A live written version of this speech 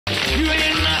You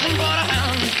ain't nothing but a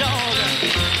hound dog.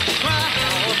 Cry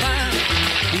all the time.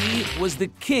 He was the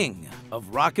king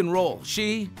of rock and roll.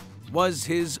 She was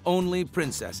his only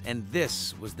princess, and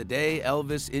this was the day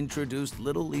Elvis introduced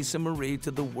little Lisa Marie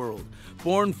to the world.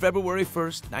 Born February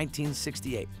 1st,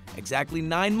 1968, exactly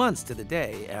 9 months to the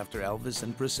day after Elvis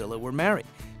and Priscilla were married.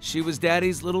 She was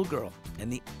Daddy's little girl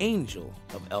and the angel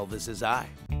of Elvis's eye.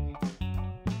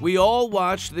 We all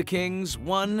watched the King's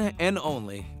one and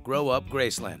only grow up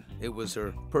Graceland. It was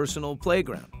her personal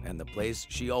playground and the place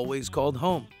she always called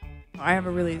home. I have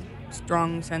a really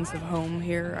strong sense of home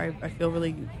here.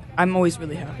 I'm always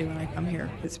really happy when I come here.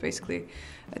 It's basically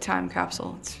a time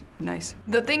capsule. It's nice.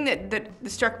 The thing that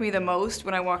struck me the most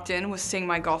when I walked in was seeing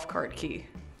my golf cart key.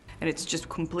 And it's just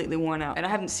completely worn out. And I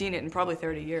haven't seen it in probably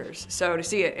 30 years. So to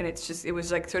see it, and it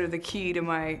was like sort of the key to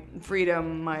my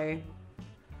freedom, my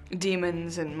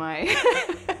demons, and my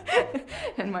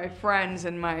and my friends,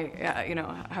 and my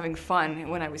having fun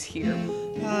when I was here.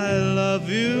 I love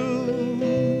you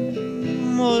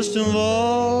most of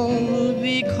all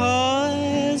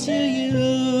because of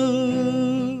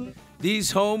you.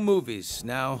 These home movies,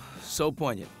 now so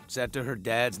poignant, set to her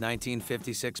dad's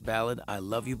 1956 ballad, I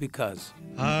Love You Because.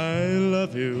 I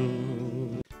love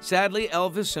you. Sadly,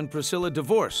 Elvis and Priscilla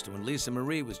divorced when Lisa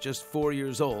Marie was just 4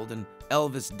 years old, and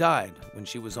Elvis died when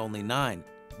she was only 9.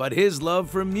 But his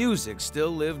love for music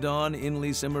still lived on in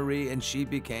Lisa Marie, and she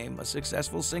became a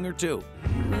successful singer too.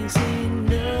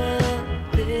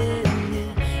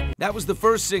 That was the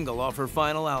first single off her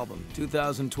final album,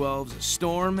 2012's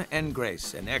Storm and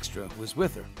Grace, and Extra was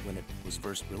with her when it was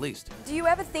first released. Do you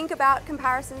ever think about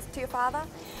comparisons to your father?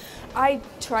 I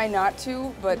try not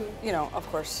to, but of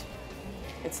course,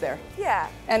 it's there. Yeah.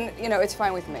 And it's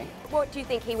fine with me. What do you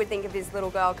think he would think of his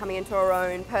little girl coming into her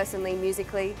own, personally,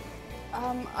 musically?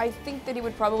 I think that he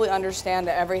would probably understand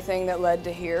everything that led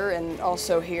to here, and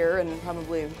also here, and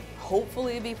probably,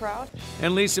 hopefully, be proud.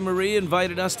 And Lisa Marie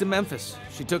invited us to Memphis.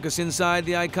 She took us inside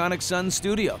the iconic Sun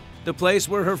Studio, the place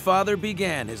where her father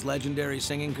began his legendary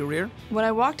singing career. When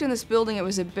I walked in this building, it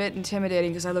was a bit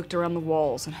intimidating because I looked around the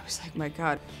walls, and I was like, my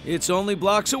God. It's only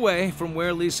blocks away from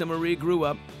where Lisa Marie grew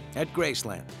up, at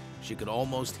Graceland. She could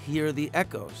almost hear the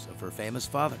echoes of her famous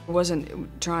father. I wasn't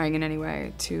trying in any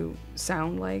way to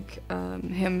sound like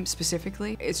him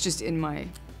specifically. It's just in my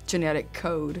genetic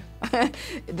code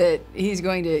that he's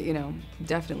going to,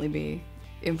 definitely be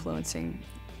influencing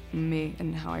me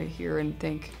and how I hear and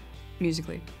think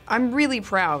musically. I'm really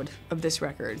proud of this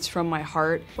record. It's from my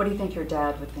heart. What do you think your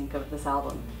dad would think of this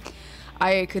album?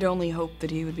 I could only hope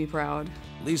that he would be proud.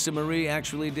 Lisa Marie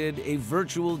actually did a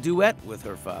virtual duet with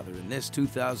her father in this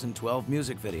 2012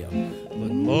 music video.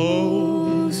 But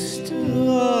most of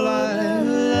all, I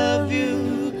love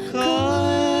you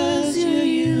because you're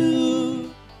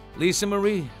you. Lisa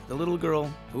Marie, the little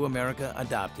girl who America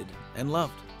adopted and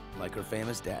loved, like her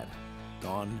famous dad,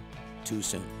 gone too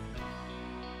soon.